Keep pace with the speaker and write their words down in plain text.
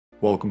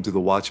Welcome to the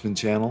Watchman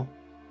channel.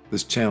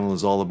 This channel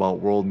is all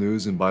about world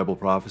news and Bible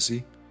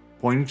prophecy,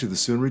 pointing to the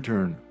soon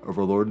return of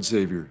our Lord and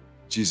Savior,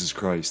 Jesus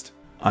Christ.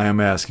 I am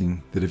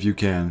asking that if you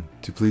can,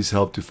 to please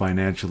help to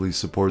financially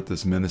support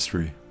this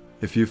ministry.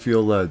 If you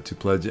feel led to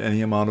pledge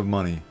any amount of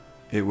money,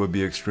 it would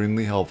be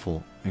extremely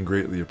helpful and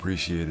greatly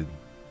appreciated.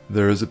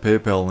 There is a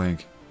PayPal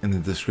link in the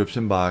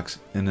description box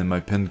and in my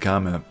pinned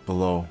comment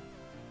below.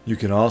 You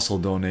can also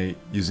donate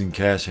using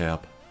Cash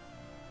App.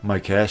 My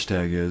cash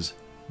tag is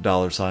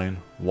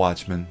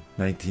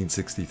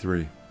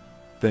 $Watchman1963.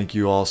 Thank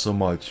you all so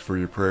much for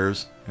your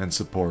prayers and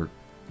support.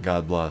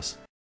 God bless.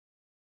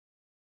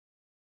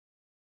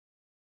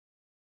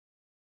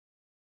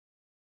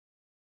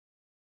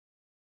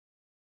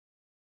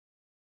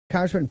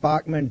 Congressman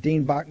Bachmann,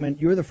 Dean Bachmann,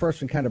 you were the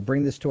first one to kind of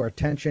bring this to our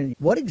attention.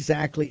 What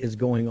exactly is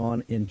going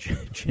on in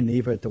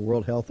Geneva at the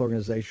World Health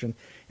Organization,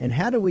 and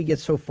how do we get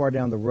so far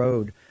down the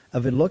road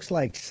of it looks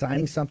like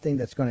signing something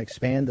that's going to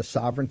expand the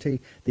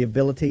sovereignty, the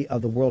ability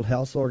of the World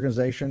Health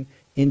Organization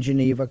in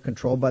Geneva,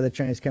 controlled by the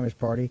Chinese Communist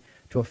Party,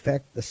 to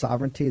affect the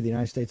sovereignty of the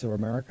United States of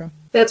America?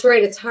 That's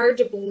right. It's hard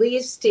to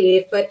believe,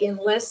 Steve, but in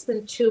less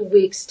than 2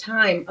 weeks'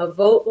 time, a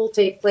vote will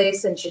take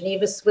place in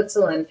Geneva,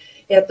 Switzerland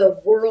at the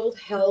World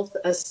Health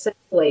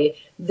Assembly.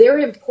 They're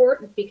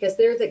important because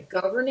they're the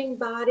governing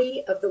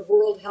body of the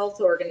World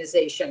Health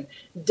Organization,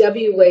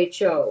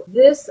 WHO.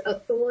 This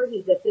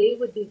authority that they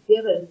would be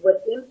given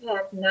would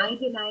impact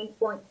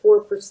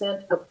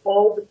 99.4% of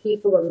all the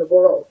people in the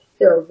world.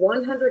 There are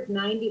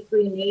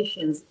 193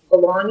 nations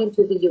belonging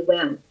to the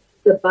UN.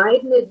 The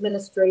Biden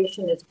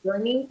administration is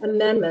bringing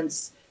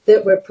amendments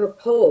that would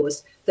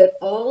propose that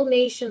all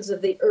nations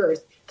of the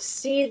earth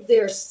cede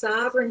their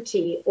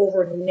sovereignty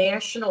over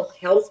national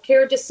health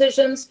care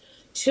decisions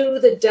to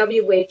the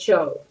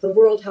WHO, the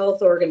World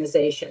Health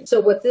Organization. So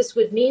what this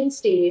would mean,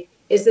 Steve,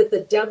 is that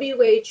the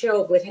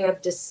WHO would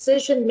have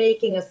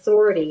decision-making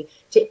authority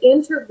to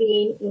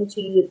intervene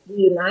into the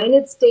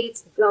United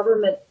States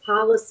government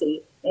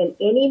policy in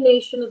any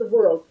nation of the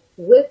world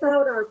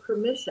without our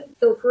permission.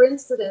 So, for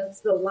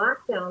instance, the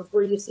lockdowns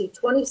where you see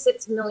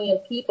 26 million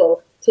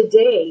people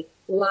today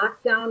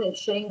locked down in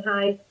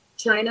Shanghai,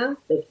 China,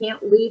 they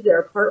can't leave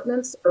their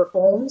apartments or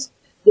homes.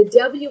 The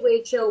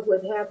WHO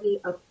would have the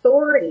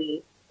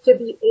authority to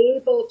be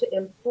able to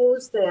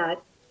impose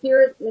that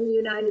here in the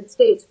United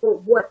States for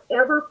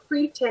whatever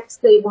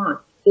pretext they want.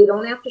 They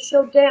don't have to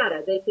show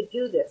data. They could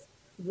do this.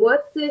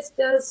 What this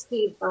does,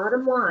 Steve,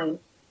 bottom line,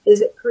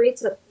 is it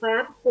creates a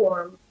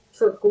platform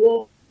for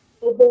global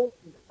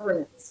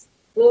governance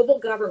through the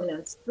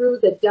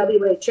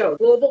WHO,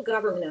 global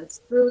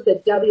governance through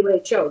the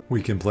WHO.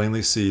 We can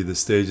plainly see the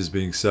stage is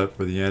being set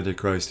for the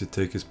Antichrist to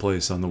take his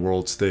place on the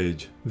world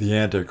stage. The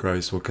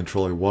Antichrist will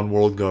control a one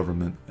world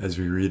government, as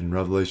we read in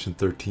Revelation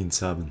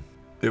 13:7.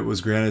 It was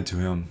granted to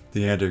him,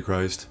 the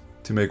Antichrist,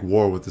 to make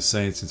war with the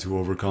saints and to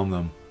overcome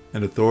them,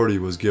 and authority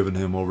was given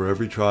him over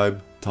every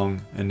tribe,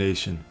 tongue, and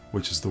nation,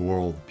 which is the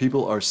world.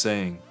 People are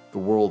saying the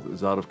world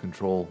is out of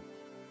control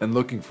and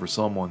looking for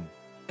someone,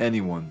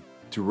 anyone,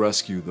 to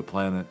rescue the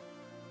planet.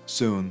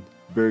 Soon,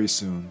 very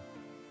soon,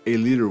 a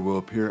leader will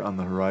appear on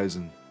the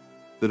horizon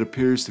that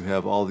appears to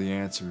have all the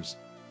answers,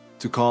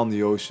 to calm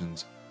the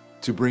oceans,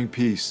 to bring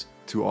peace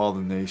to all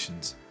the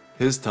nations.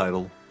 His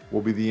title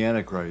will be the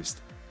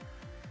Antichrist,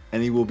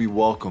 and he will be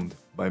welcomed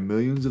by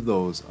millions of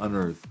those on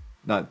earth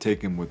not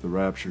taken with the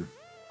rapture.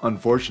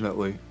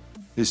 Unfortunately,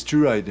 his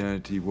true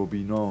identity will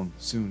be known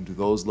soon to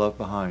those left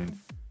behind,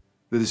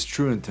 that his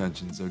true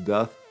intentions are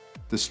death,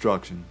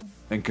 destruction,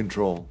 and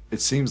control. It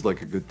seems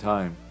like a good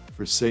time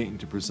for Satan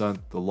to present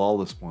the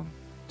lawless one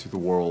to the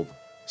world.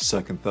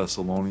 2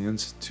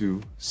 Thessalonians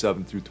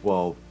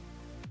 2:7-12.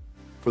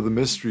 For the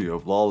mystery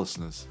of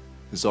lawlessness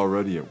is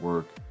already at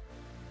work.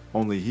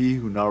 Only he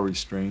who now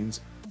restrains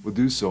will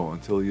do so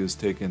until he is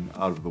taken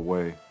out of the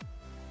way.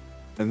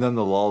 And then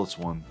the lawless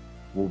one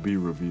will be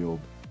revealed,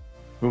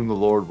 whom the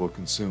Lord will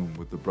consume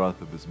with the breath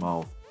of his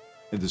mouth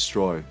and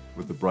destroy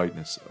with the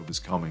brightness of his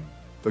coming.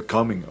 The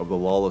coming of the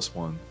lawless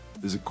one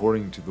is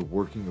according to the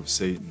working of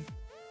Satan,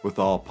 with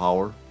all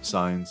power,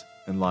 signs,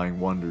 and lying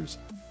wonders,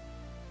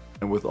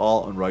 and with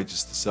all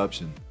unrighteous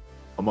deception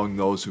among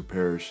those who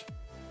perish,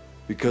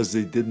 because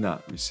they did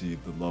not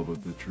receive the love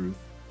of the truth,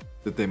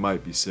 that they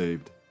might be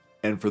saved.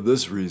 And for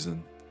this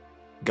reason,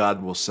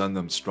 God will send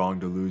them strong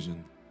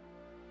delusion,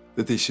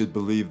 that they should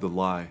believe the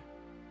lie,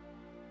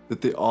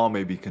 that they all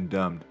may be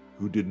condemned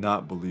who did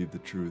not believe the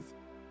truth,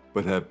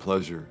 but had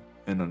pleasure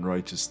in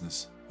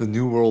unrighteousness. The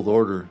New World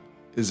Order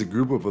is a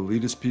group of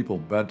elitist people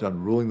bent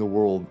on ruling the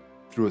world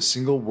through a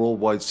single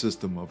worldwide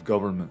system of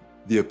government.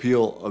 The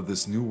appeal of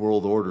this New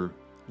World Order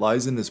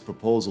lies in its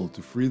proposal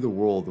to free the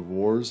world of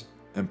wars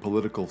and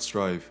political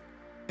strife,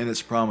 and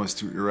its promise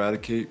to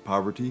eradicate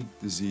poverty,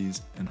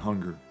 disease, and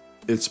hunger.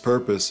 Its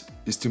purpose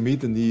is to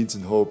meet the needs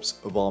and hopes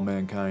of all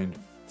mankind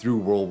through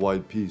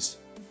worldwide peace.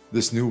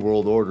 This New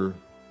World Order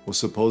will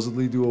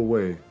supposedly do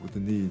away with the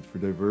need for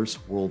diverse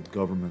world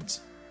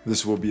governments.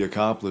 This will be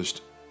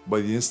accomplished by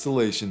the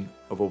installation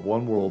of a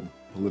one-world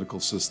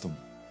political system.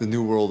 The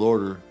New World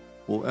Order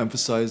will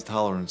emphasize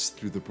tolerance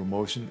through the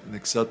promotion and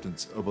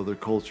acceptance of other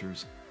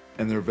cultures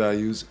and their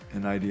values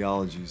and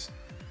ideologies.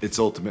 Its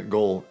ultimate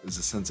goal is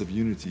a sense of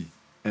unity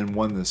and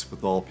oneness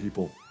with all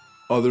people.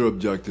 Other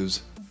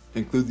objectives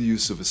include the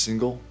use of a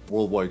single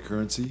worldwide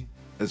currency,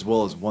 as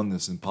well as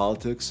oneness in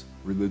politics,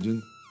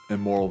 religion,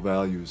 and moral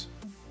values.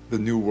 The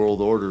New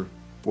World Order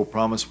will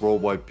promise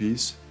worldwide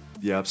peace,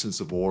 the absence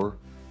of war,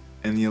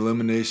 and the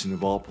elimination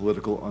of all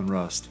political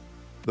unrest.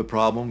 The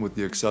problem with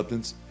the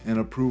acceptance and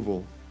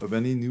approval of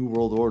any New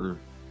World Order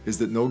is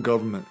that no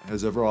government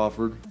has ever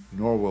offered,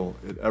 nor will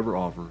it ever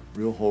offer,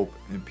 real hope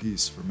and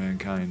peace for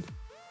mankind.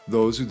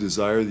 Those who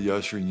desire the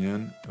ushering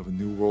in of a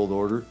New World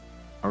Order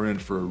are in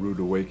for a rude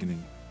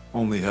awakening.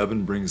 Only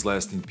heaven brings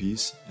lasting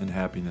peace and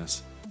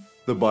happiness.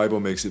 The Bible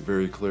makes it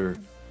very clear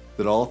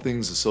that all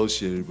things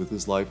associated with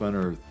this life on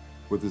earth,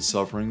 with its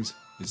sufferings,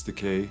 its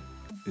decay,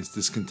 its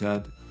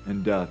discontent,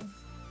 and death,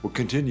 will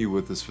continue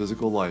with this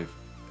physical life,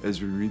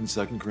 as we read in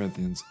 2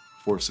 Corinthians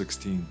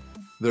 4:16.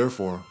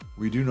 Therefore,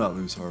 we do not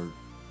lose heart.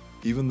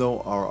 Even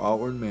though our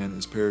outward man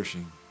is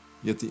perishing,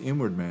 yet the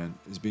inward man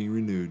is being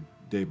renewed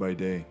day by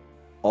day.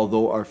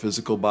 Although our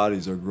physical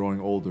bodies are growing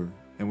older,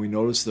 and we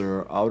notice that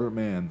our outer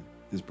man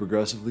is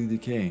progressively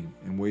decaying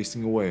and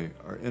wasting away,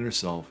 our inner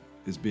self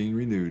is being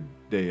renewed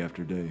day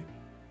after day.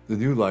 The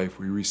new life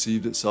we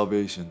received at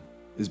salvation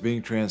is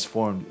being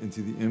transformed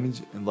into the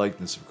image and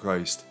likeness of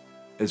Christ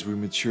as we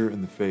mature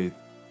in the faith,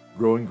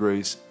 grow in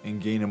grace,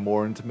 and gain a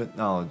more intimate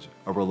knowledge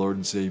of our Lord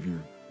and Savior,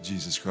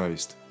 Jesus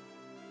Christ.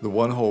 The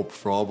one hope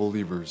for all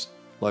believers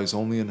lies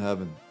only in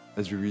heaven,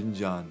 as we read in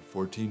John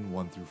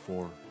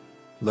 14:1-4.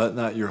 Let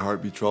not your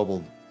heart be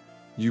troubled.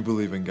 You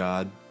believe in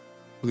God,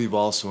 believe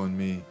also in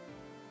me.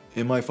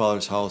 In my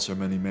Father's house are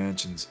many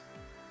mansions.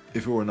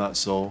 If it were not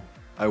so,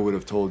 I would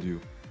have told you.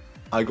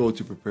 I go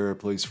to prepare a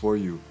place for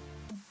you.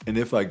 And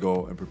if I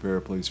go and prepare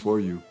a place for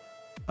you,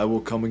 I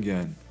will come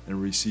again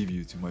and receive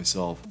you to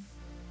myself,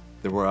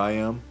 that where I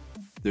am,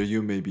 there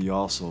you may be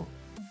also.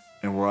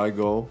 And where I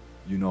go,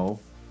 you know,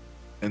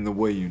 and the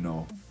way you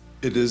know.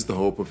 It is the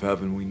hope of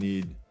heaven we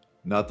need,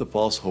 not the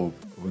false hope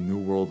of a new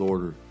world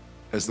order,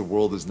 as the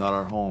world is not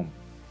our home,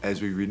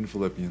 as we read in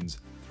Philippians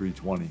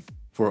 3:20.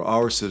 For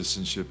our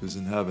citizenship is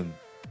in heaven,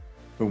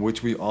 from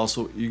which we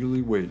also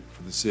eagerly wait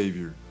for the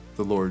Savior,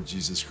 the Lord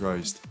Jesus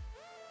Christ,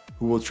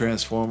 who will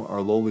transform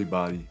our lowly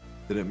body,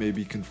 that it may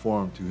be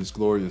conformed to his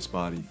glorious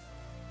body,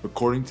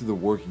 according to the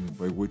working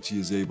by which he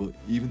is able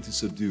even to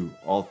subdue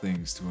all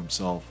things to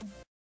himself.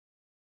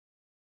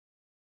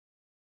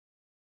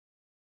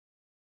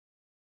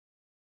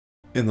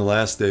 In the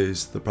last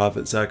days, the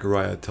prophet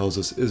Zechariah tells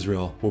us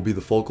Israel will be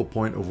the focal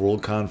point of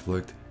world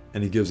conflict,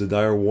 and he gives a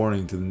dire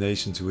warning to the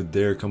nations who would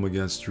dare come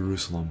against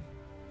Jerusalem.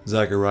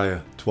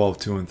 Zechariah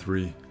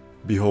 12:2-3.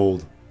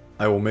 Behold,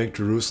 I will make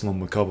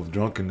Jerusalem a cup of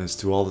drunkenness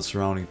to all the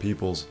surrounding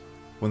peoples,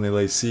 when they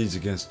lay siege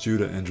against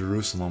Judah and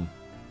Jerusalem.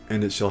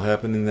 And it shall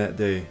happen in that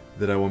day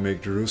that I will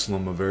make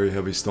Jerusalem a very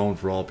heavy stone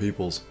for all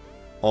peoples.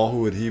 All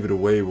who would heave it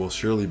away will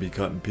surely be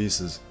cut in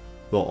pieces,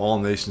 though all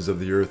nations of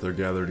the earth are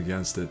gathered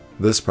against it.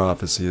 This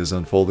prophecy is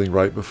unfolding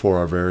right before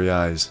our very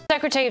eyes.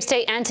 Secretary of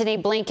State Antony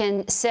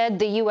Blinken said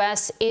the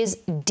U.S. is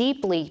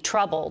deeply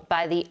troubled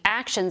by the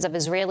actions of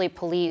Israeli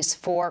police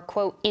for,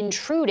 quote,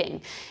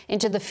 intruding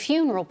into the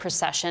funeral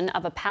procession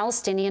of a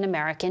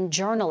Palestinian-American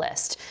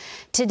journalist.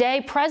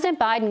 Today, President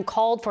Biden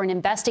called for an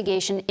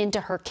investigation into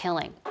her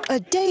killing.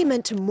 A day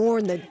meant to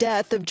mourn the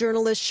death of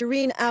journalist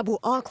Shireen Abu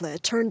Akleh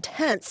turned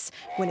tense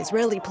when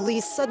Israeli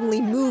police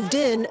suddenly moved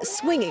in,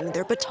 swinging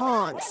their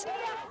batons.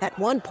 At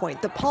one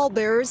point, the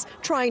pallbearers,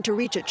 trying to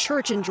reach a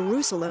church in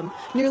Jerusalem,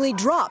 nearly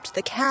dropped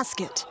the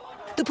casket.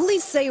 The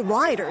police say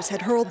rioters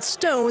had hurled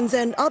stones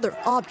and other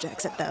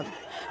objects at them.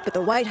 But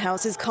the White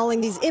House is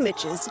calling these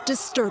images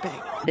disturbing.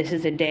 This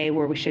is a day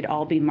where we should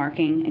all be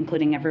marking,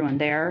 including everyone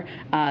there,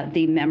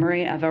 the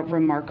memory of a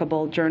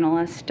remarkable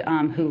journalist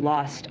who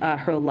lost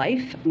her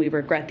life. We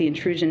regret the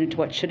intrusion into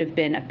what should have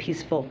been a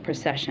peaceful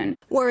procession.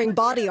 Wearing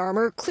body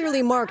armor,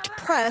 clearly marked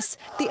press,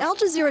 the Al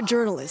Jazeera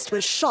journalist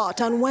was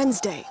shot on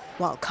Wednesday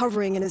while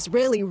covering an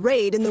Israeli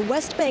raid in the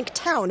West Bank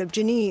town of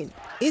Jenin.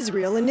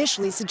 Israel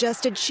initially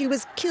suggested she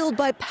was killed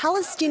by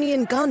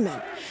Palestinian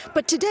gunmen,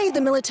 but today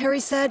the military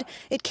said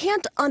it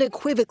can't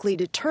unequivocally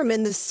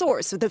determine the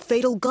source of the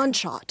fatal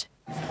gunshot.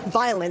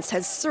 Violence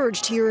has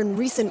surged here in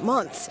recent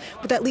months,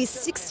 with at least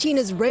 16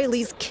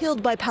 Israelis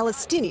killed by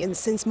Palestinians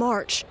since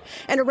March,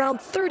 and around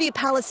 30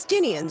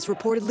 Palestinians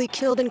reportedly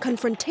killed in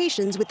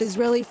confrontations with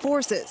Israeli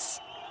forces.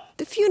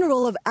 The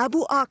funeral of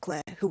Abu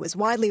Akleh, who was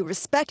widely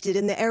respected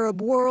in the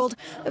Arab world,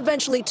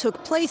 eventually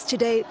took place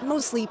today,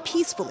 mostly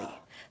peacefully.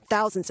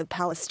 Thousands of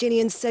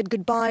Palestinians said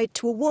goodbye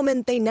to a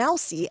woman they now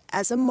see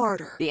as a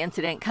martyr. The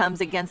incident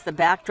comes against the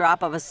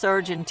backdrop of a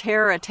surge in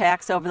terror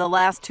attacks over the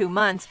last 2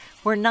 months,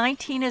 where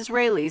 19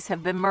 Israelis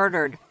have been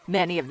murdered.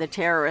 Many of the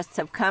terrorists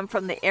have come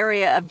from the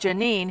area of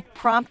Jenin,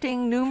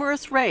 prompting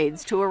numerous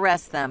raids to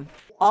arrest them.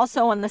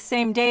 Also on the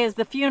same day as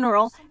the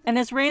funeral, an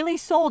Israeli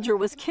soldier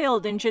was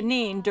killed in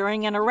Jenin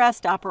during an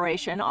arrest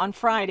operation on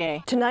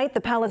Friday. Tonight,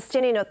 the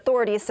Palestinian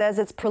Authority says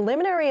its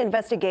preliminary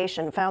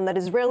investigation found that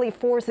Israeli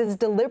forces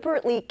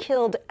deliberately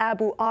killed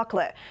Abu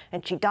Akleh,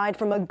 and she died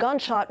from a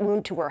gunshot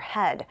wound to her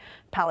head.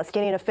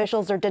 Palestinian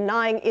officials are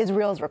denying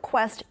Israel's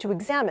request to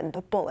examine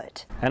the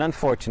bullet. And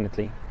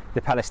unfortunately,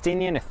 the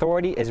Palestinian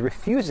Authority is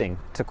refusing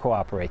to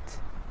cooperate.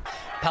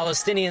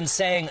 Palestinians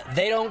saying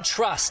they don't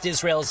trust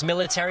Israel's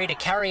military to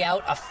carry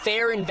out a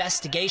fair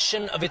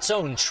investigation of its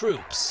own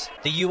troops.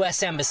 The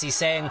U.S. Embassy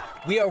saying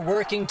we are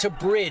working to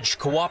bridge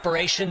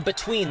cooperation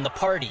between the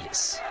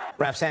parties.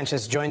 Raf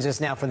Sanchez joins us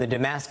now from the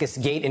Damascus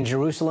Gate in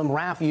Jerusalem.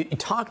 Raf, you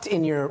talked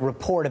in your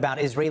report about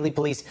Israeli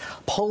police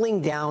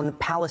pulling down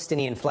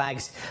Palestinian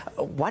flags.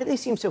 Why do they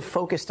seem so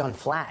focused on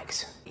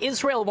flags?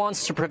 Israel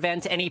wants to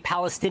prevent any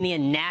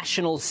Palestinian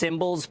national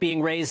symbols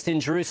being raised in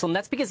Jerusalem.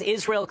 That's because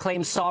Israel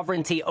claims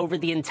sovereignty over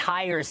the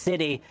entire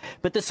city.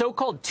 But the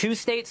so-called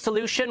two-state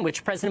solution,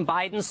 which President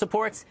Biden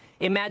supports,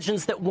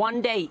 imagines that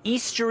one day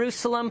East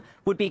Jerusalem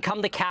would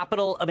become the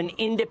capital of an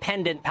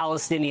independent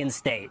Palestinian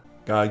state.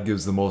 God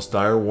gives the most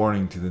dire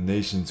warning to the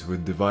nations who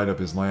would divide up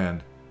his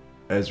land,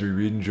 as we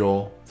read in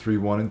Joel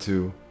 3:1 and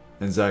 2,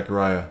 and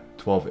Zechariah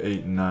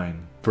 12:8 and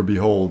 9. For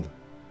behold,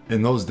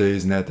 in those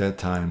days and at that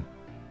time,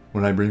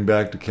 when I bring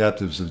back the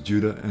captives of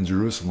Judah and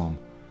Jerusalem,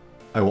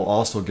 I will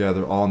also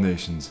gather all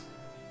nations,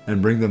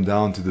 and bring them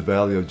down to the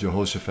valley of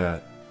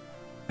Jehoshaphat,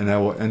 and I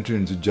will enter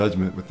into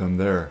judgment with them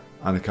there,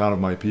 on account of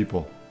my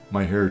people,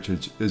 my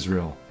heritage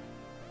Israel,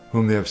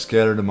 whom they have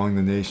scattered among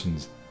the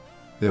nations.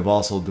 They have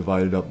also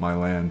divided up my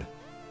land.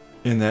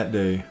 In that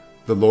day,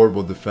 the Lord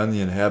will defend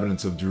the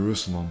inhabitants of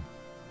Jerusalem.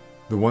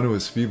 The one who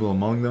is feeble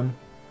among them,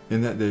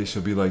 in that day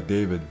shall be like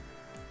David,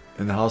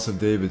 and the house of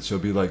David shall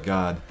be like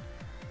God,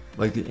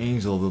 like the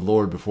angel of the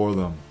Lord before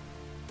them.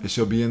 It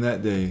shall be in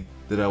that day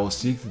that I will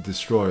seek to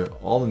destroy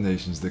all the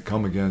nations that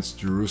come against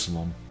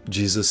Jerusalem.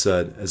 Jesus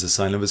said, as a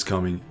sign of his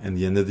coming and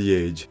the end of the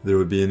age, there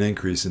would be an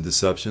increase in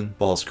deception,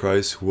 false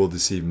Christs who will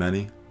deceive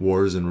many,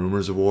 wars and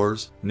rumors of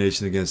wars,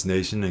 nation against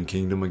nation and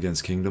kingdom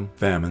against kingdom,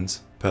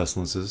 famines,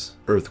 pestilences,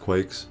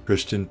 earthquakes,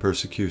 Christian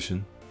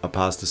persecution,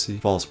 apostasy,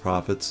 false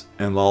prophets,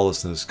 and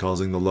lawlessness,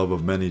 causing the love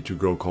of many to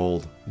grow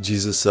cold.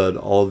 Jesus said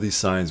all of these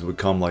signs would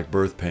come like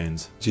birth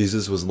pains.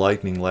 Jesus was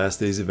likening last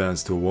days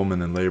events to a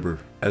woman in labor.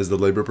 As the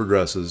labor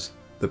progresses,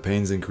 the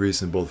pains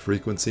increase in both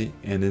frequency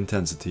and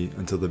intensity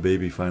until the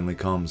baby finally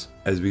comes.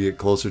 As we get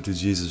closer to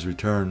Jesus'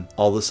 return,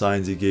 all the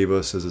signs he gave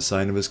us as a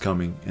sign of his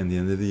coming and the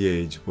end of the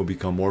age will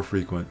become more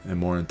frequent and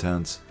more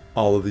intense.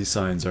 All of these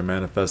signs are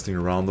manifesting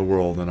around the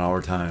world in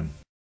our time.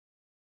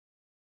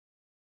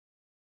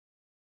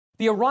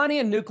 The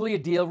Iranian nuclear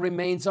deal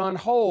remains on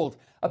hold,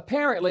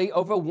 apparently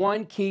over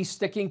one key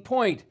sticking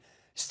point.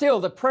 Still,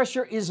 the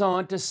pressure is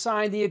on to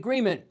sign the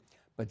agreement.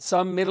 But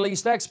some Middle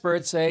East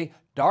experts say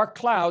dark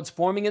clouds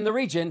forming in the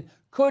region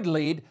could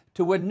lead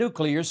to a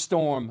nuclear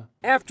storm.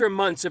 After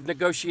months of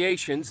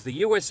negotiations, the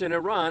U.S. and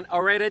Iran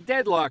are at a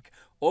deadlock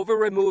over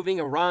removing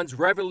Iran's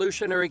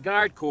Revolutionary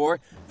Guard Corps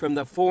from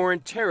the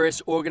Foreign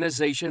Terrorist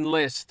Organization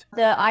list.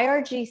 The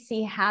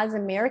IRGC has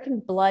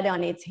American blood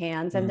on its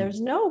hands, and there's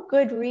no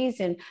good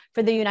reason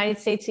for the United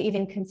States to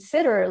even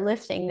consider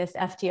lifting this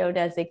FTO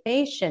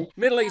designation.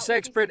 Middle East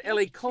expert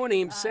Eli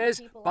Konim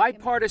says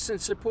bipartisan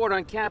support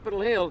on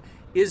Capitol Hill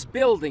is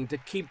building to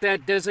keep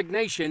that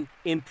designation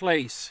in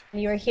place.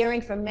 You're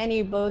hearing from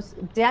many, both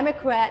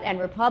Democrat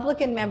and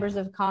Republican members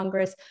of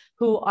Congress,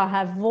 who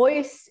have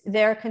voiced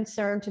their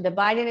concern to the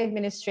Biden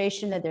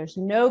administration that there's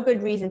no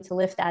good reason to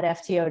lift that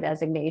FTO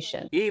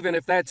designation. Even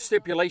if that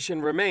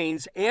stipulation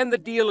remains and the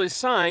deal is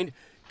signed,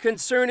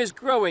 concern is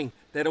growing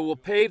that it will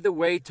pave the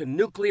way to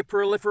nuclear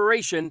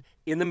proliferation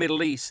in the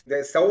Middle East.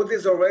 The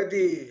Saudis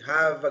already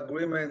have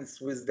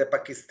agreements with the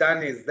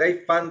Pakistanis.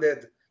 They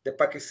funded the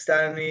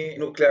Pakistani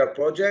nuclear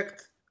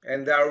project,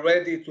 and they are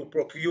ready to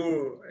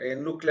procure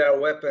nuclear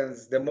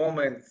weapons the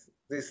moment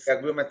this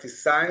agreement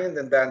is signed,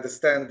 and they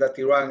understand that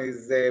Iran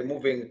is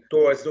moving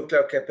towards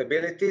nuclear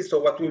capabilities. So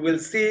what we will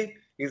see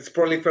is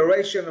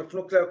proliferation of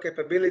nuclear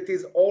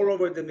capabilities all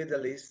over the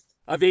Middle East.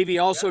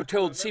 Avivi also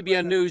told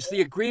CBN News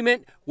the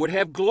agreement would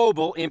have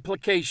global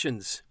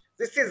implications.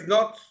 This is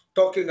not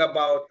talking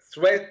about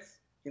threat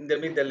in the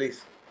Middle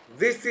East.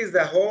 This is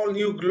a whole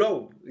new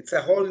globe. It's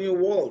a whole new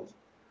world.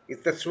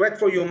 It's a threat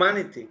for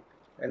humanity.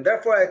 And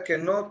therefore, I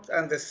cannot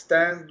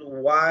understand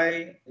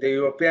why the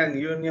European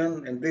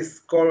Union and this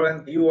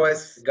current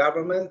US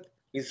government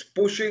is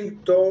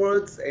pushing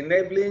towards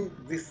enabling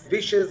this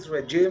vicious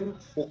regime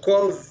who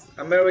calls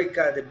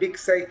America the big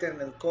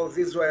Satan and calls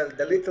Israel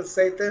the little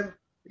Satan.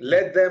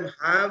 Let them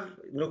have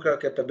nuclear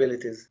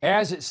capabilities.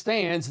 As it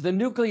stands, the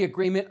nuclear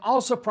agreement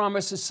also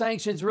promises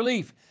sanctions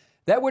relief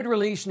that would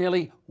release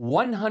nearly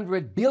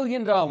 $100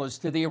 billion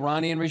to the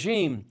Iranian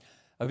regime.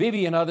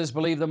 Avivi and others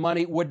believe the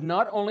money would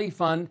not only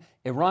fund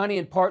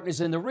Iranian partners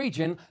in the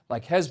region,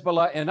 like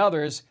Hezbollah and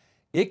others,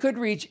 it could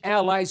reach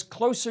allies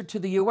closer to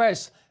the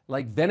U.S.,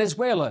 like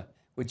Venezuela,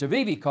 which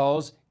Avivi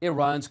calls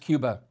Iran's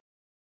Cuba.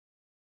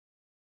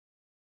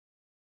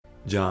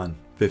 John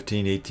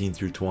 15:18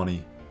 through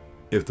 20.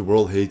 If the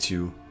world hates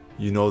you,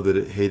 you know that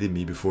it hated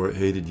me before it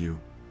hated you.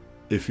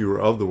 If you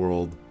were of the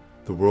world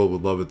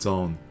would love its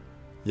own.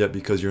 Yet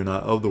because you're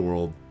not of the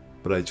world,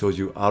 but I chose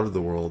you out of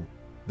the world,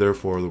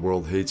 therefore the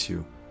world hates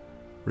you.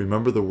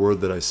 Remember the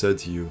word that I said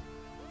to you,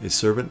 a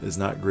servant is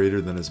not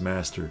greater than his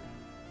master.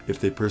 If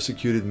they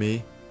persecuted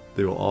me,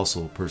 they will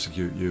also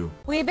persecute you.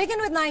 We begin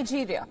with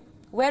Nigeria,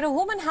 where a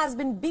woman has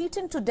been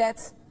beaten to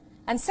death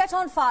and set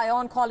on fire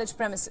on college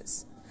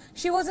premises.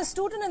 She was a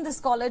student in this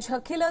college. Her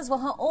killers were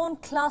her own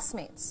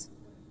classmates.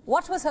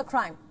 What was her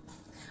crime?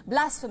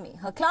 Blasphemy.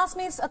 Her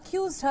classmates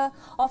accused her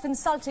of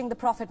insulting the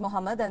Prophet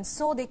Muhammad, and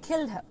so they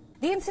killed her.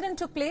 The incident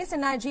took place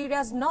in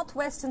Nigeria's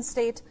northwestern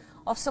state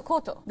of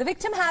Sokoto. The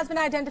victim has been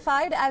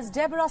identified as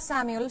Deborah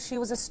Samuel. She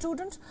was a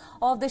student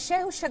of the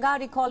Shehu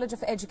Shagari College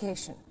of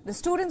Education. The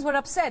students were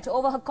upset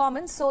over her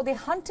comments, so they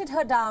hunted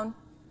her down,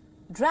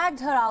 dragged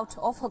her out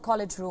of her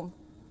college room,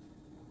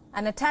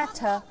 and attacked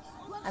her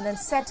and then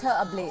set her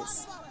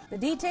ablaze. The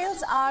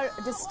details are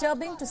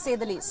disturbing, to say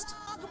the least.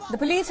 The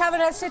police have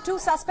arrested 2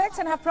 suspects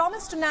and have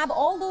promised to nab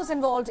all those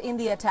involved in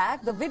the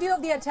attack. The video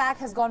of the attack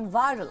has gone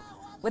viral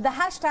with the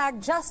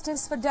hashtag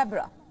Justice for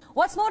Deborah.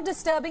 What's more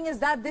disturbing is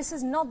that this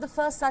is not the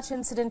first such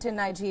incident in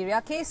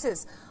Nigeria.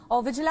 Cases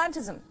of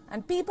vigilantism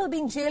and people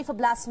being jailed for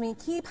blasphemy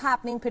keep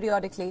happening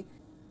periodically.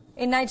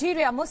 In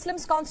Nigeria,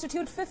 Muslims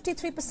constitute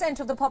 53%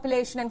 of the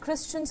population and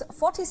Christians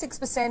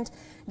 46%.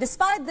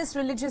 Despite this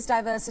religious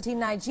diversity,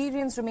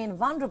 Nigerians remain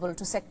vulnerable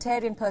to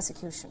sectarian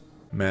persecution.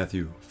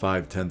 Matthew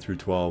 5:10 through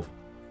 12.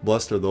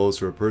 Blessed are those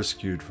who are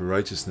persecuted for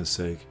righteousness'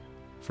 sake,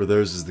 for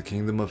theirs is the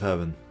kingdom of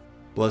heaven.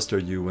 Blessed are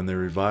you when they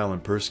revile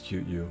and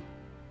persecute you,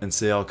 and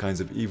say all kinds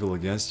of evil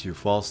against you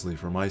falsely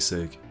for my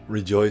sake.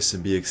 Rejoice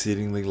and be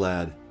exceedingly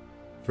glad,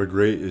 for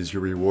great is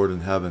your reward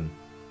in heaven,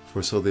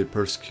 for so they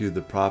persecuted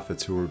the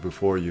prophets who were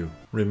before you.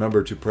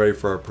 Remember to pray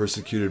for our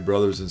persecuted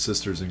brothers and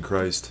sisters in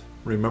Christ.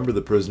 Remember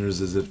the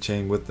prisoners as if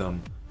chained with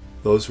them,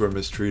 those who are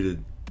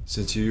mistreated,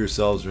 since you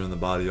yourselves are in the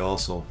body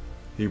also.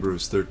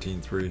 Hebrews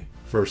 13:3.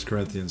 1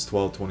 Corinthians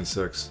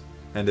 12:26.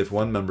 And if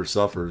one member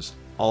suffers,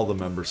 all the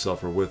members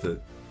suffer with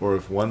it. Or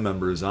if one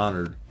member is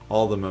honored,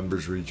 all the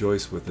members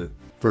rejoice with it.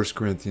 1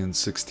 Corinthians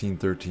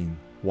 16:13.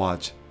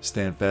 Watch,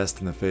 stand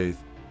fast in the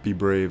faith, be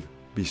brave,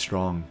 be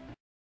strong.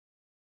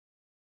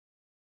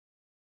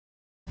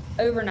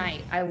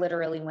 Overnight, I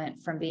literally went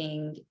from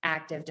being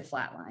active to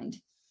flatlined.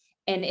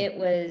 And it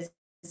was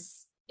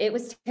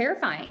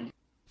terrifying.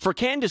 For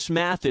Candace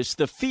Mathis,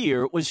 the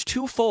fear was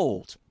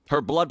twofold. Her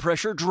blood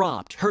pressure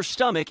dropped, her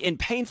stomach in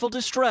painful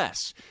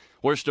distress.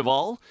 Worst of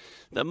all,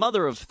 the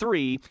mother of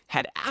 3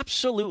 had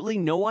absolutely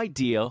no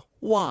idea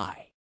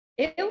why.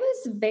 It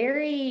was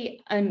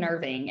very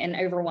unnerving and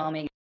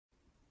overwhelming.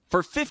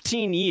 For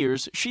 15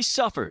 years, she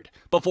suffered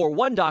before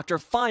one doctor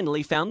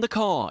finally found the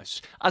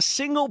cause. A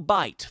single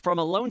bite from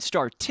a Lone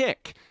Star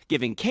tick,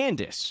 giving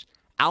Candace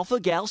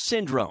alpha-gal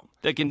syndrome.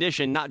 The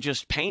condition not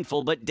just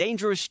painful, but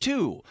dangerous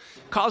too,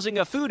 causing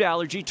a food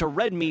allergy to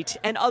red meat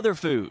and other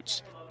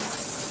foods.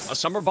 A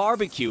summer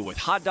barbecue with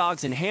hot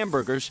dogs and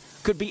hamburgers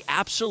could be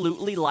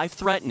absolutely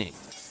life-threatening.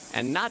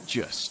 And not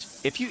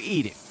just if you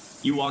eat it.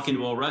 You walk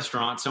into a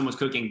restaurant, someone's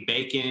cooking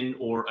bacon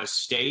or a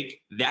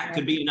steak, that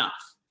could be enough.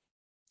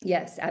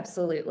 Yes,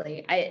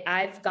 absolutely.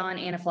 I've gone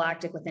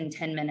anaphylactic within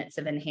 10 minutes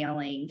of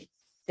inhaling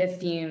the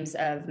fumes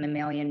of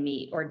mammalian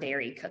meat or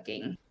dairy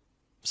cooking.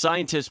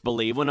 Scientists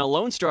believe when a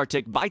Lone Star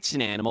tick bites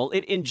an animal,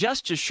 it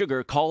ingests a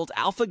sugar called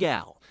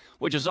alpha-gal,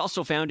 which is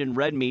also found in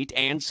red meat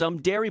and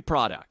some dairy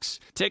products.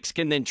 Ticks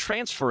can then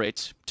transfer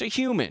it to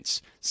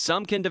humans.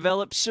 Some can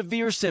develop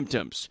severe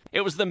symptoms.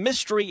 It was the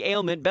mystery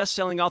ailment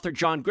best-selling author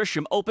John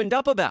Grisham opened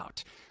up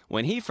about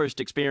when he first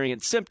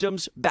experienced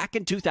symptoms back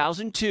in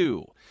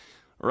 2002.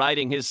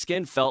 Writing, his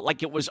skin felt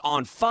like it was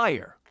on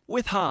fire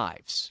with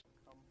hives.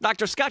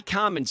 Dr. Scott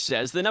Common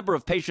says the number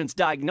of patients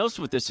diagnosed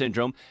with this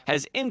syndrome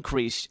has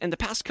increased in the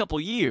past couple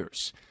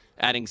years,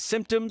 adding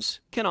symptoms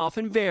can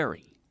often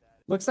vary.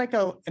 Looks like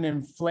an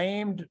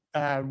inflamed,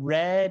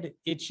 red,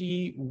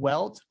 itchy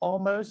welt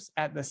almost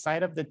at the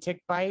site of the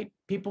tick bite.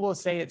 People will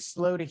say it's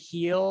slow to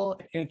heal.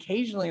 And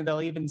occasionally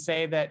they'll even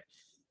say that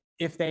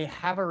if they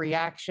have a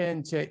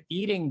reaction to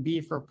eating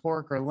beef or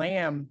pork or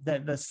lamb,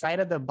 that the site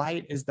of the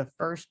bite is the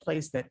first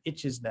place that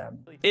itches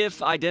them.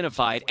 If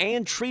identified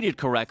and treated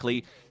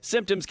correctly,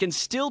 symptoms can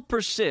still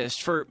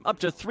persist for up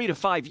to 3 to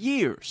 5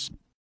 years.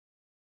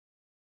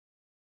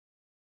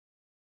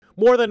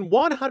 More than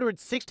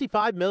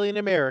 165 million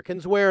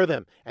Americans wear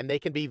them, and they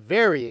can be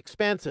very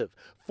expensive.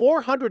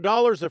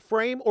 $400 a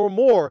frame or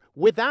more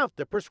without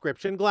the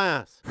prescription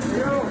glass.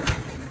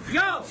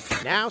 Yo!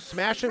 Now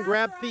smash and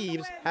grab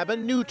thieves have a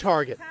new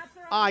target,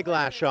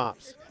 eyeglass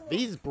shops.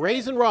 These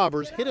brazen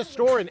robbers hit a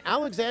store in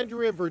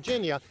Alexandria,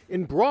 Virginia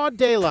in broad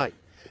daylight.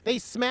 They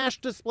smash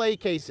display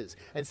cases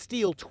and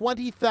steal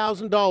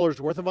 $20,000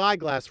 worth of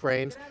eyeglass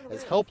frames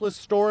as helpless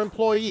store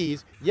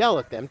employees yell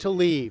at them to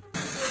leave.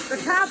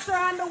 The cops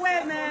are on the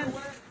way, man.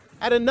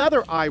 At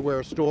another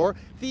eyewear store,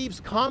 thieves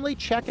calmly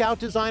check out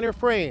designer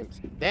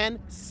frames, then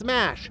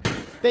smash.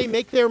 They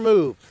make their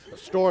move. A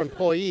store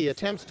employee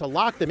attempts to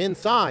lock them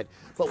inside,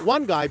 but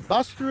one guy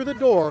busts through the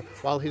door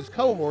while his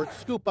cohorts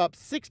scoop up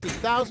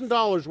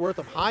 $60,000 worth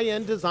of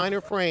high-end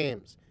designer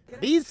frames.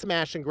 These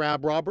smash and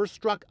grab robbers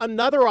struck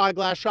another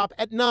eyeglass shop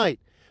at night.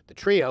 The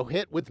trio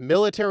hit with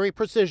military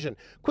precision,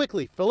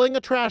 quickly filling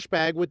a trash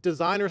bag with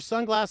designer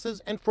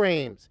sunglasses and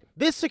frames.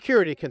 This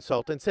security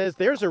consultant says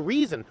there's a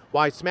reason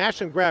why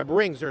smash and grab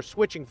rings are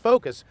switching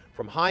focus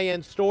from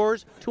high-end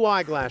stores to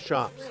eyeglass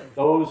shops.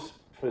 Those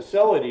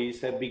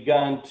facilities have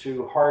begun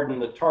to harden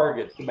the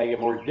target to make it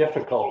more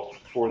difficult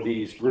for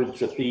these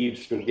groups of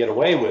thieves to get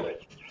away with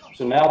it.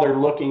 So now they're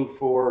looking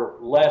for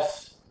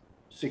less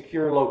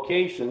secure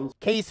locations.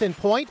 Case in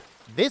point,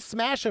 this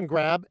smash and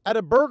grab at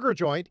a burger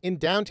joint in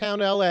downtown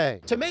LA.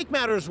 To make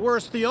matters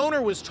worse, the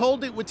owner was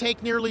told it would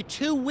take nearly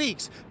 2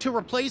 weeks to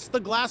replace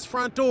the glass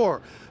front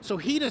door. So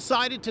he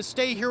decided to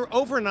stay here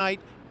overnight,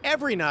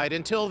 every night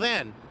until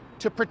then,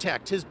 to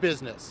protect his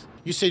business.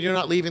 You said you're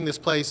not leaving this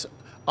place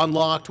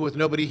unlocked with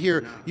nobody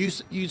here. You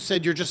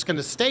said you're just going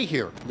to stay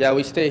here. Yeah,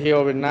 we stay here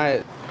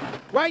overnight.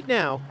 Right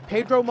now,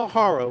 Pedro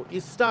Majaro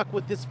is stuck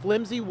with this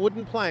flimsy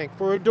wooden plank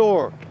for a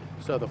door.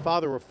 So the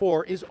father of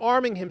four is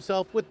arming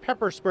himself with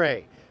pepper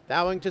spray,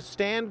 vowing to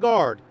stand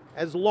guard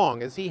as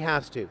long as he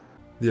has to.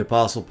 The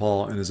Apostle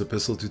Paul, in his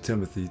epistle to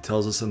Timothy,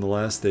 tells us in the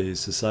last days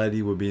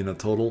society will be in a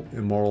total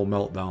immoral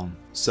meltdown.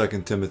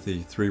 2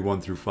 Timothy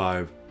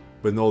 3:1-5.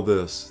 But know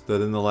this,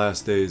 that in the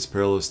last days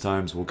perilous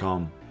times will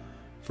come.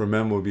 For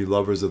men will be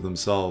lovers of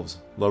themselves,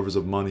 lovers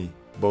of money,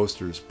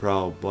 boasters,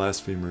 proud,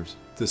 blasphemers,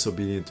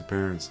 disobedient to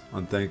parents,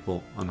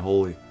 unthankful,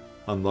 unholy,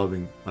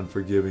 unloving,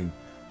 unforgiving,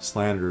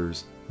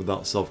 slanderers,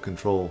 without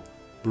self-control,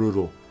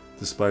 brutal,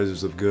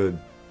 despisers of good,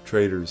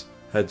 traitors,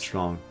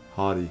 headstrong,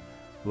 haughty,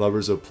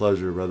 lovers of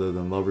pleasure rather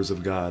than lovers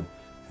of God,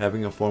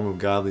 having a form of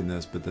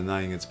godliness but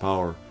denying its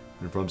power,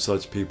 and from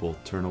such people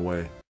turn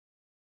away.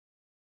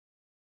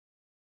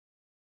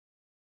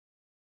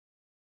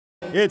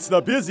 It's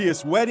the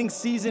busiest wedding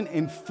season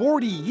in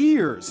 40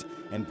 years,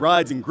 and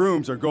brides and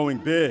grooms are going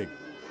big.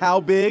 How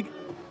big?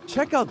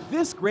 Check out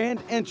this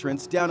grand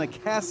entrance down a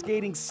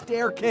cascading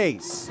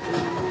staircase.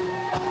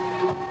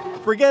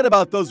 Forget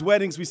about those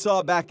weddings we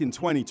saw back in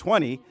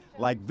 2020,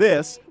 like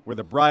this, where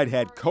the bride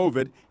had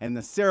COVID and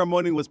the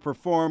ceremony was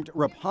performed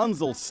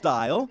Rapunzel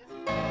style.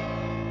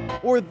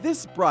 Or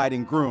this bride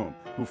and groom,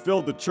 who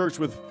filled the church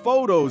with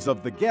photos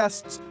of the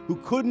guests who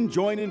couldn't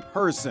join in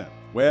person.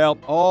 Well,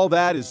 all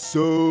that is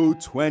so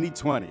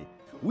 2020.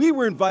 We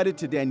were invited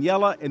to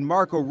Daniela and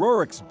Mark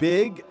O'Rourke's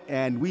big,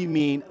 and we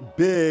mean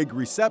big,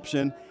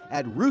 reception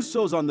at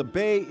Russo's on the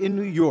Bay in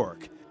New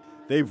York.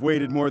 They've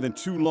waited more than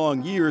 2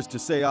 long years to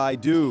say I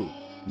do.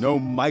 No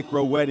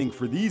micro wedding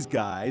for these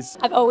guys.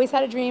 I've always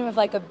had a dream of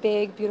like a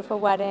big, beautiful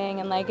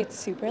wedding, and like it's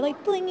super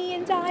like blingy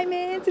and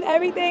diamonds and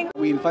everything.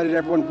 We invited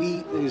everyone.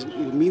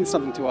 It means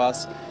something to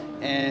us,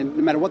 and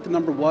no matter what the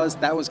number was,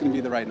 that was going to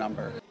be the right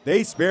number.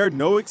 They spared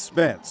no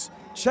expense.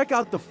 Check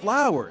out the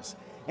flowers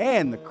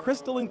and the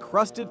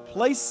crystal-encrusted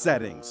place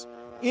settings,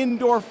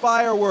 indoor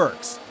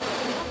fireworks,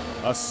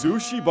 a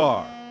sushi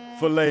bar,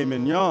 filet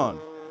mignon,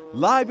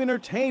 live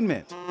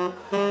entertainment,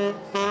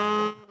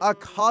 a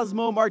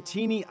Cosmo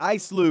Martini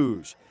ice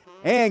luge,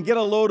 and get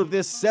a load of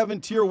this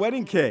 7-tier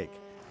wedding cake.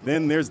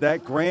 Then there's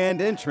that grand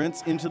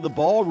entrance into the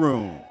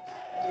ballroom.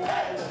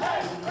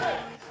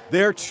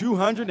 Their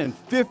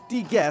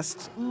 250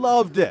 guests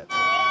loved it.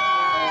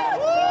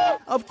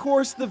 Of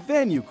course, the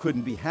venue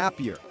couldn't be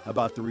happier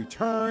about the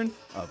return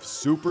of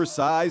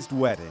supersized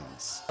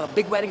weddings.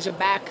 Big weddings are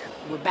back.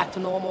 We're back to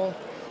normal.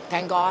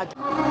 Thank God.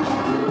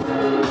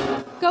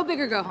 Go big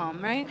or go home,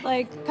 right?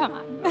 Like, come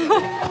on.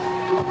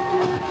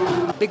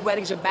 Big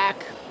weddings are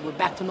back. We're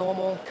back to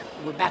normal.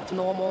 We're back to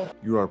normal.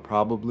 You are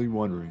probably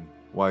wondering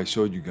why I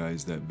showed you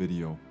guys that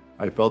video.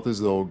 I felt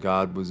as though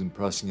God was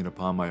impressing it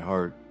upon my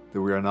heart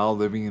that we are now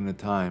living in a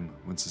time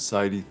when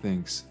society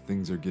thinks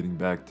things are getting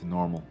back to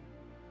normal.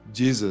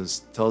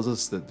 Jesus tells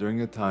us that during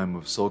a time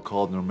of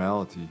so-called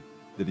normality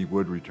that he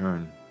would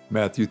return.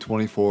 Matthew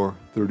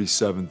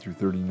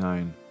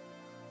 24:37-39.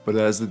 But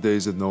as the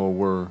days of Noah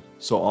were,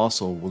 so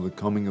also will the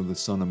coming of the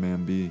Son of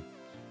Man be.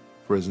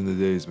 For as in the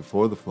days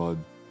before the flood,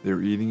 they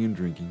were eating and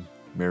drinking,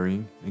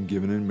 marrying and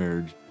giving in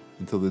marriage,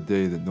 until the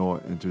day that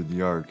Noah entered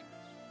the ark,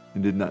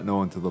 and did not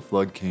know until the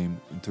flood came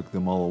and took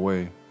them all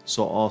away,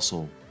 so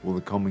also will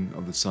the coming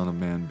of the Son of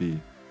Man be.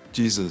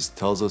 Jesus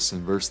tells us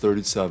in verse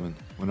 37,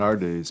 when our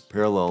days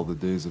parallel the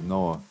days of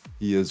Noah,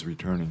 he is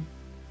returning.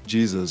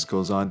 Jesus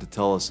goes on to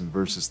tell us in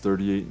verses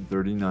 38 and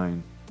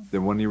 39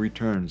 that when he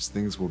returns,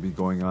 things will be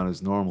going on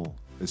as normal,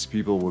 as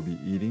people will be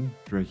eating,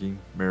 drinking,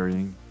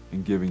 marrying,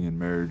 and giving in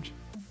marriage.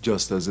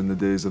 Just as in the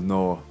days of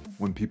Noah,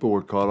 when people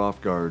were caught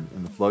off guard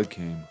and the flood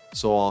came,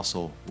 so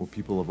also will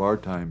people of our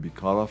time be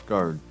caught off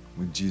guard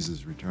when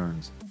Jesus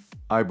returns.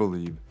 I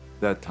believe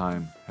that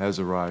time has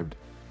arrived.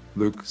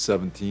 Luke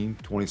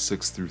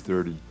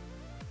 17:26-30.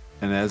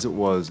 And as it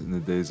was in the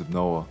days of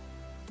Noah,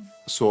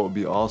 so it will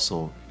be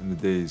also in the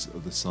days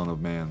of the Son of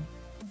Man.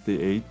 They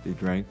ate, they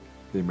drank,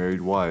 they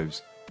married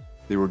wives.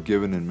 They were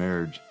given in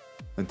marriage,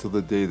 until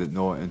the day that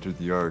Noah entered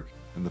the ark,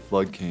 and the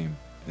flood came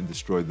and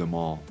destroyed them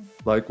all.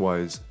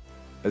 Likewise,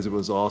 as it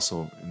was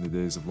also in the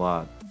days of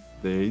Lot.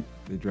 They ate,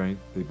 they drank,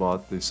 they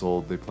bought, they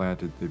sold, they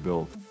planted, they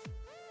built.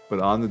 But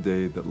on the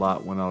day that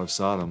Lot went out of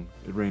Sodom,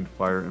 it rained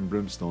fire and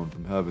brimstone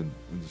from heaven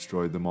and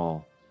destroyed them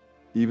all.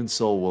 Even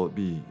so will it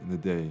be in the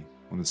day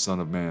when the Son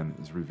of Man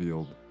is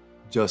revealed.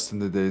 Just in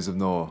the days of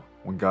Noah,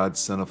 when God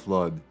sent a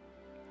flood,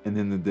 and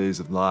in the days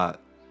of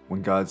Lot,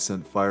 when God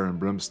sent fire and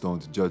brimstone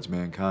to judge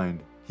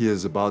mankind, he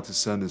is about to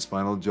send his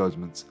final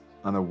judgments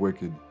on a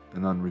wicked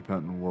and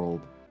unrepentant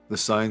world. The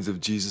signs of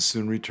Jesus'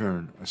 soon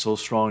return are so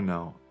strong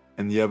now,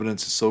 and the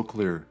evidence is so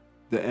clear,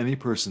 that any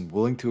person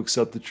willing to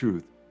accept the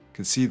truth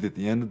can see that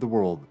the end of the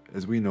world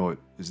as we know it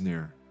is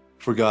near.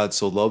 For God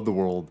so loved the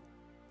world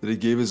that he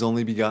gave his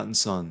only begotten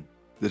Son,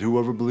 that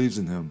whoever believes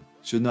in him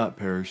should not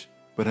perish,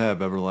 but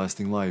have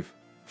everlasting life.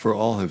 For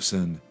all have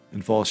sinned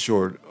and fall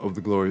short of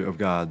the glory of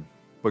God.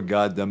 But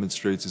God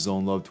demonstrates his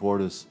own love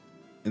toward us,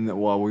 in that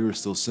while we were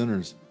still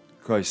sinners,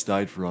 Christ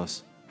died for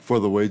us. For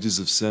the wages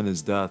of sin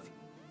is death,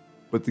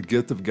 but the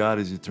gift of God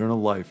is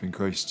eternal life in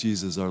Christ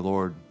Jesus our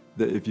Lord.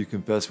 That if you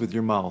confess with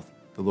your mouth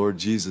the Lord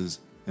Jesus,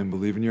 and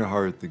believe in your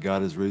heart that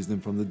God has raised him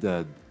from the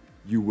dead,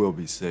 you will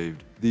be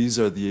saved. These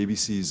are the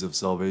ABCs of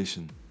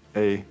salvation.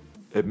 A.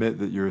 Admit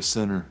that you're a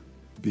sinner.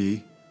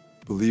 B.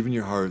 Believe in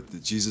your heart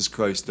that Jesus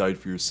Christ died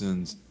for your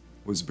sins,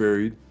 was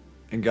buried,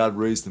 and God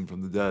raised him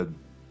from the dead.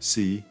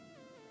 C.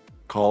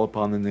 Call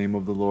upon the name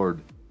of the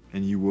Lord,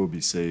 and you will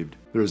be saved.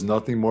 There is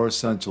nothing more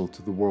essential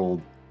to the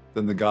world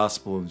than the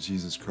gospel of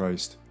Jesus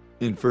Christ.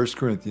 In 1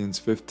 Corinthians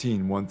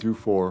 15,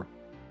 1-4,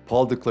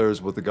 Paul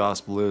declares what the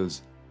gospel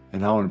is,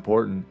 and how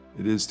important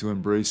it is to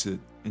embrace it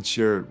and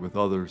share it with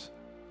others.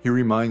 He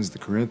reminds the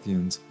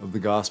Corinthians of the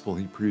gospel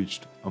he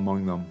preached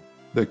among them,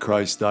 that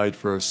Christ died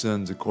for our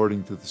sins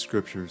according to the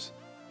Scriptures,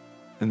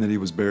 and that he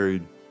was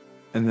buried,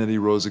 and that he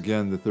rose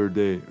again the third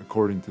day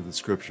according to the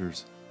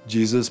Scriptures.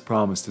 Jesus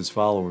promised his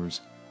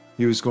followers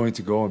he was going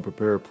to go and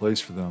prepare a place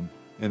for them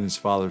in his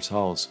Father's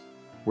house,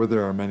 where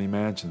there are many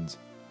mansions,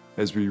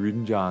 as we read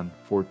in John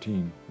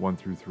 14,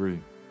 1-3.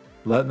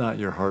 Let not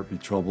your heart be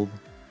troubled.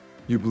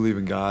 You believe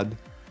in God,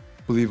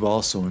 believe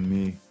also in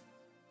me.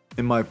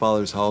 In my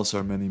Father's house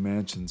are many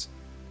mansions.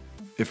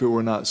 If it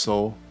were not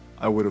so,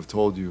 I would have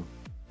told you.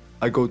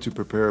 I go to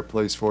prepare a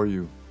place for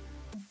you.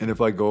 And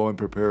if I go and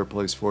prepare a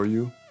place for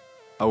you,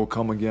 I will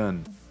come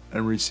again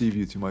and receive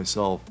you to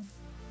myself,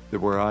 that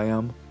where I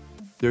am,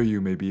 there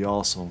you may be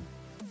also.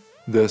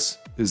 This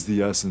is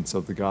the essence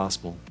of the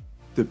gospel,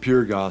 the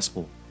pure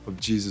gospel of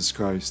Jesus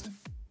Christ,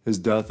 his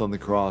death on the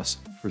cross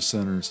for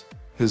sinners,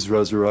 his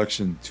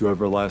resurrection to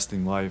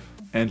everlasting life,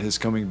 and his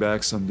coming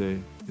back someday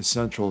is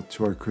central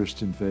to our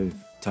Christian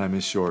faith. Time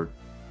is short.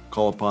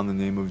 Call upon the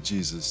name of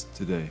Jesus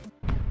today.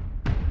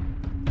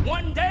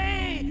 One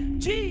day,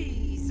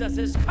 Jesus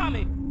is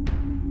coming.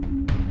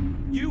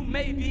 You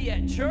may be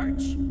at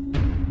church.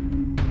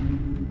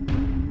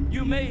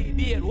 You may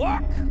be at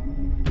work.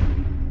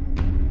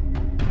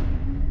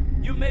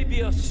 You may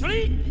be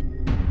asleep.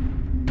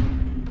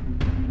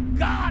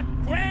 God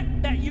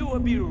grant that you will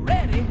be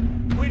ready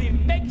when he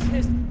makes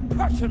his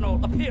personal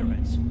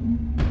appearance.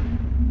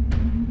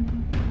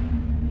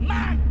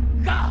 My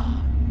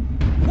God,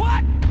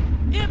 what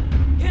if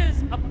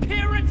his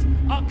appearance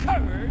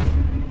occurs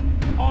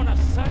on a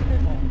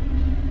Sunday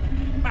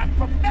morning? My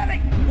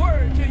prophetic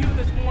word to you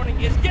this morning